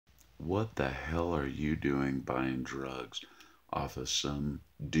What the hell are you doing buying drugs off of some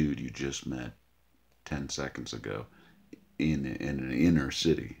dude you just met 10 seconds ago in an inner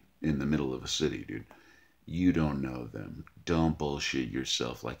city, in the middle of a city, dude? You don't know them. Don't bullshit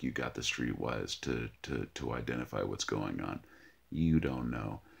yourself like you got the streetwise to identify what's going on. You don't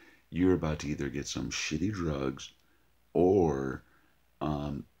know. You're about to either get some shitty drugs or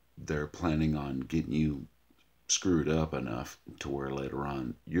um, they're planning on getting you screwed up enough to where later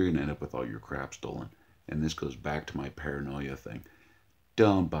on you're going to end up with all your crap stolen. And this goes back to my paranoia thing.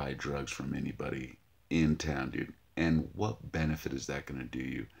 Don't buy drugs from anybody in town, dude. And what benefit is that going to do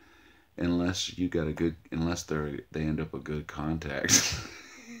you? Unless you got a good, unless they end up with good contacts,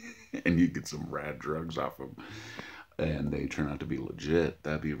 and you get some rad drugs off them, and they turn out to be legit.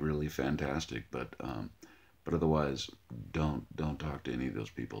 That'd be really fantastic. But otherwise, don't talk to any of those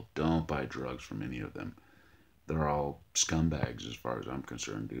people. Don't buy drugs from any of them. They're all scumbags as far as I'm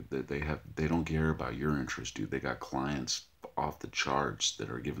concerned, dude. They don't care about your interest, dude. They got clients off the charts that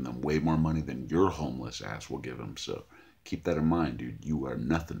are giving them way more money than your homeless ass will give them. So keep that in mind, dude. You are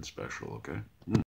nothing special, okay?